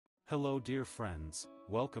Hello dear friends,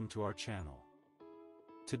 welcome to our channel.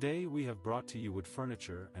 Today we have brought to you wood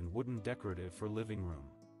furniture and wooden decorative for living room.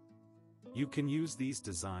 You can use these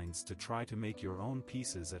designs to try to make your own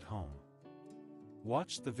pieces at home.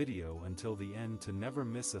 Watch the video until the end to never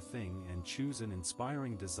miss a thing and choose an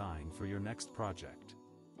inspiring design for your next project.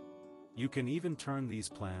 You can even turn these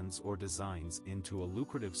plans or designs into a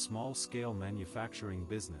lucrative small-scale manufacturing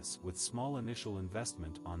business with small initial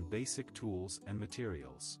investment on basic tools and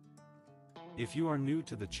materials. If you are new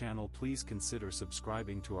to the channel, please consider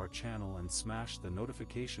subscribing to our channel and smash the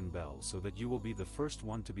notification bell so that you will be the first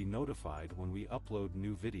one to be notified when we upload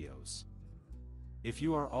new videos. If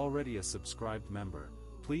you are already a subscribed member,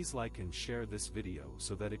 please like and share this video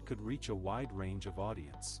so that it could reach a wide range of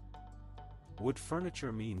audience. Wood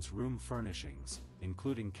furniture means room furnishings,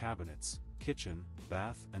 including cabinets, kitchen,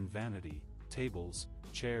 bath and vanity, tables,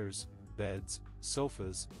 chairs, beds,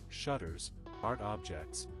 sofas, shutters, art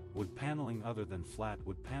objects, wood paneling other than flat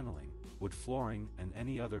wood paneling, wood flooring and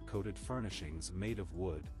any other coated furnishings made of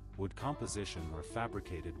wood, wood composition or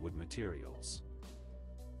fabricated wood materials.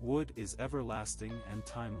 Wood is everlasting and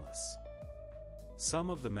timeless. Some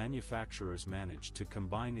of the manufacturers manage to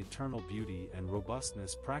combine eternal beauty and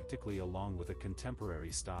robustness practically along with a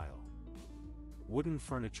contemporary style. Wooden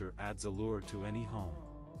furniture adds allure to any home.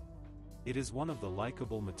 It is one of the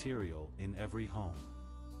likable material in every home.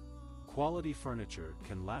 Quality furniture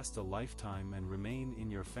can last a lifetime and remain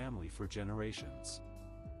in your family for generations.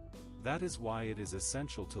 That is why it is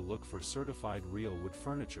essential to look for certified real wood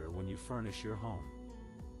furniture when you furnish your home.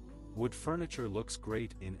 Wood furniture looks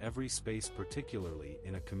great in every space, particularly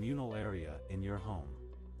in a communal area in your home.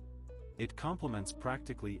 It complements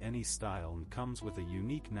practically any style and comes with a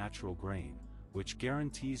unique natural grain, which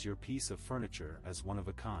guarantees your piece of furniture as one of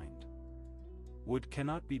a kind. Wood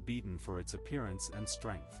cannot be beaten for its appearance and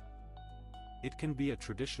strength. It can be a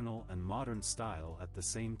traditional and modern style at the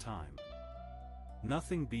same time.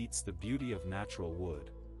 Nothing beats the beauty of natural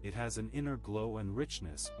wood. It has an inner glow and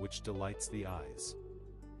richness which delights the eyes.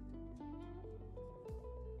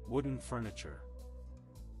 Wooden furniture.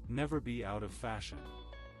 Never be out of fashion.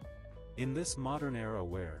 In this modern era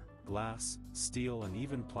where glass, steel and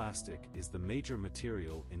even plastic is the major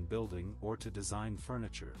material in building or to design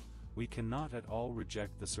furniture, we cannot at all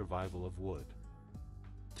reject the survival of wood.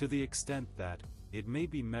 To the extent that it may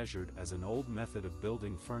be measured as an old method of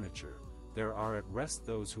building furniture, there are at rest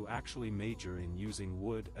those who actually major in using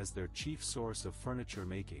wood as their chief source of furniture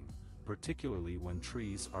making, particularly when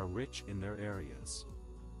trees are rich in their areas.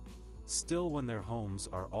 Still, when their homes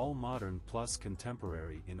are all modern plus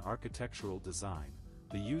contemporary in architectural design,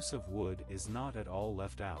 the use of wood is not at all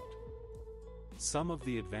left out. Some of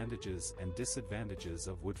the advantages and disadvantages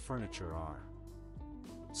of wood furniture are: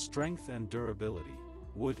 strength and durability.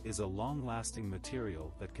 Wood is a long-lasting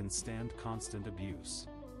material that can stand constant abuse.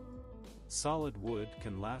 Solid wood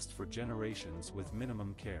can last for generations with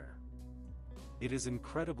minimum care. It is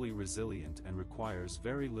incredibly resilient and requires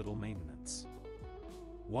very little maintenance.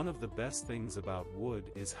 One of the best things about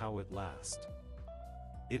wood is how it lasts.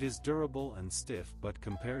 It is durable and stiff, but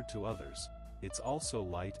compared to others, it's also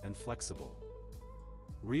light and flexible.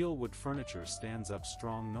 Real wood furniture stands up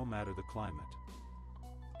strong no matter the climate.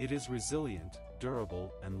 It is resilient,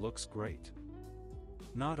 durable, and looks great.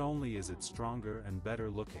 Not only is it stronger and better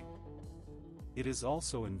looking, it is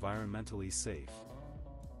also environmentally safe.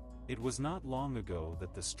 It was not long ago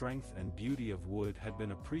that the strength and beauty of wood had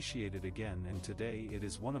been appreciated again, and today it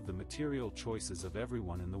is one of the material choices of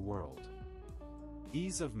everyone in the world.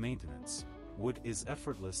 Ease of maintenance. Wood is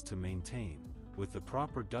effortless to maintain. With the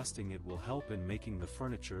proper dusting, it will help in making the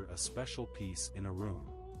furniture a special piece in a room.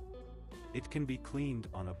 It can be cleaned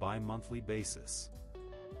on a bi-monthly basis.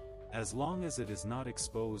 As long as it is not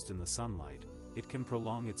exposed in the sunlight, it can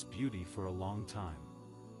prolong its beauty for a long time.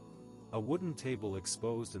 A wooden table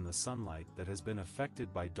exposed in the sunlight that has been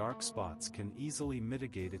affected by dark spots can easily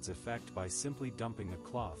mitigate its effect by simply dumping a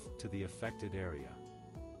cloth to the affected area.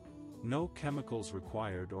 No chemicals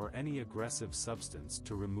required or any aggressive substance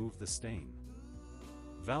to remove the stain.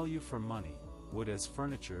 Value for money. Wood as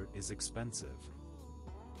furniture is expensive.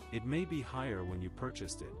 It may be higher when you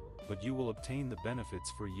purchased it, but you will obtain the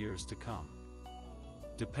benefits for years to come.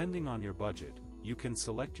 Depending on your budget, you can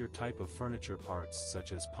select your type of furniture parts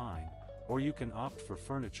such as pine, or you can opt for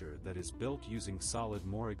furniture that is built using solid,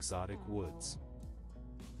 more exotic woods.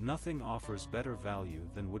 Nothing offers better value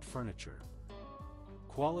than wood furniture.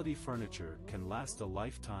 Quality furniture can last a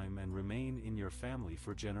lifetime and remain in your family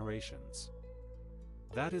for generations.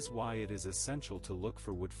 That is why it is essential to look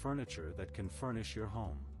for wood furniture that can furnish your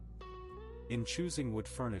home. In choosing wood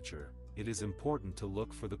furniture, it is important to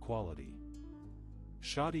look for the quality.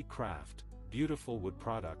 Shoddy craft, beautiful wood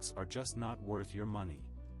products are just not worth your money.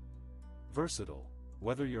 Versatile,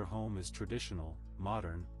 whether your home is traditional,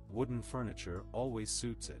 modern, wooden furniture always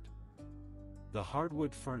suits it. The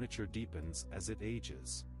hardwood furniture deepens as it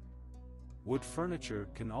ages. Wood furniture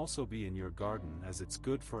can also be in your garden as it's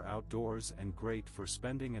good for outdoors and great for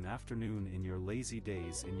spending an afternoon in your lazy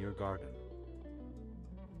days in your garden.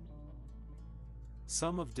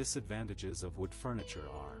 Some of disadvantages of wood furniture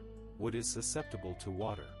are: wood is susceptible to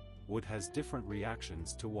water. Wood has different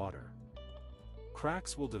reactions to water.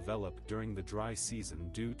 Cracks will develop during the dry season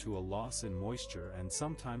due to a loss in moisture and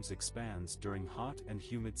sometimes expands during hot and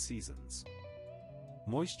humid seasons.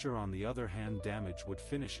 Moisture, on the other hand, damage wood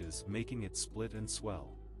finishes, making it split and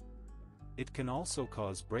swell. It can also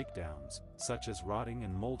cause breakdowns, such as rotting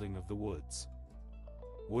and molding of the woods.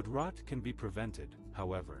 Wood rot can be prevented,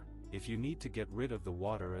 however, if you need to get rid of the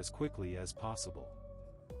water as quickly as possible.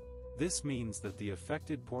 This means that the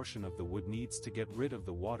affected portion of the wood needs to get rid of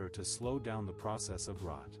the water to slow down the process of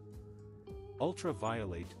rot.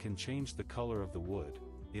 Ultraviolet can change the color of the wood.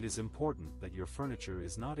 It is important that your furniture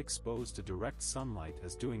is not exposed to direct sunlight,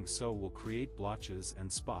 as doing so will create blotches and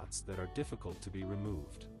spots that are difficult to be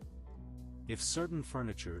removed. If certain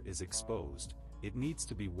furniture is exposed, it needs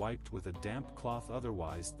to be wiped with a damp cloth,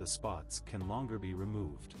 otherwise the spots can longer be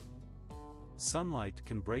removed. Sunlight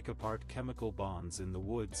can break apart chemical bonds in the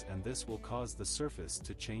woods, and this will cause the surface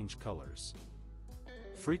to change colors.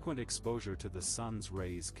 Frequent exposure to the sun's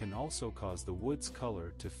rays can also cause the wood's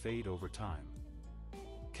color to fade over time.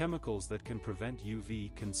 Chemicals that can prevent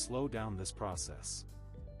UV can slow down this process.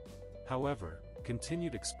 However,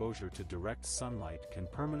 continued exposure to direct sunlight can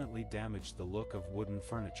permanently damage the look of wooden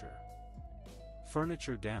furniture.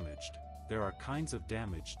 Furniture damaged. There are kinds of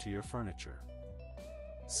damage to your furniture.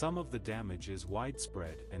 Some of the damage is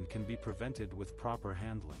widespread and can be prevented with proper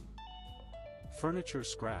handling. Furniture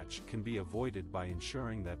scratch can be avoided by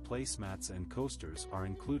ensuring that placemats and coasters are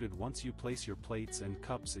included once you place your plates and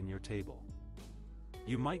cups in your table.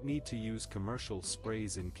 You might need to use commercial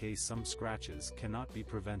sprays in case some scratches cannot be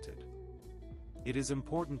prevented. It is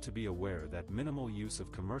important to be aware that minimal use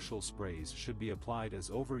of commercial sprays should be applied, as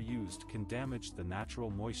overused can damage the natural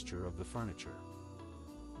moisture of the furniture.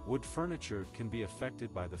 Wood furniture can be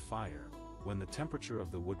affected by the fire. When the temperature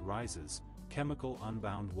of the wood rises, chemical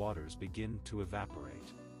unbound waters begin to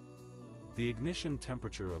evaporate. The ignition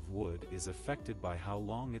temperature of wood is affected by how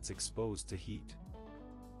long it's exposed to heat.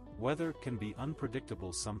 Weather can be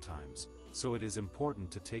unpredictable sometimes, so it is important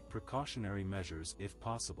to take precautionary measures if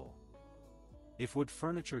possible. If wood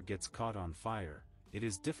furniture gets caught on fire, it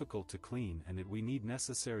is difficult to clean, and we need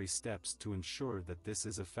necessary steps to ensure that this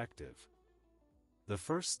is effective. The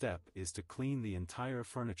first step is to clean the entire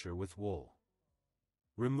furniture with wool.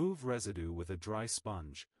 Remove residue with a dry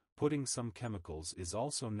sponge. Putting some chemicals is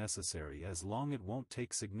also necessary, as long it won't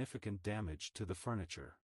take significant damage to the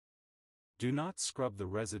furniture. Do not scrub the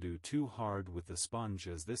residue too hard with the sponge,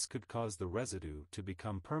 as this could cause the residue to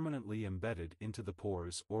become permanently embedded into the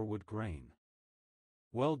pores or wood grain.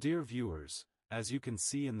 Well, dear viewers, as you can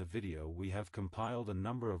see in the video, we have compiled a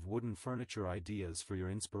number of wooden furniture ideas for your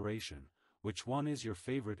inspiration. Which one is your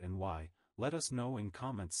favorite and why? Let us know in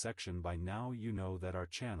comments section. By now you know that our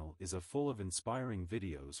channel is full of inspiring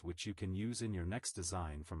videos which you can use in your next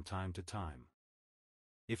design from time to time.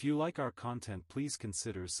 If you like our content, please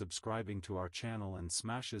consider subscribing to our channel and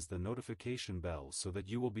smashes the notification bell so that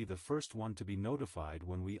you will be the first one to be notified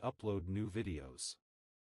when we upload new videos.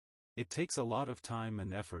 It takes a lot of time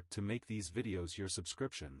and effort to make these videos. Your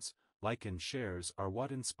subscriptions, like and shares are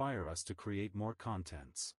what inspire us to create more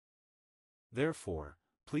contents. Therefore,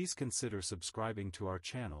 please consider subscribing to our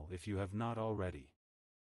channel if you have not already.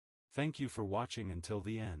 Thank you for watching until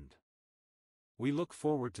the end. We look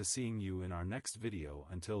forward to seeing you in our next video.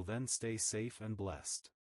 Until then, stay safe and blessed.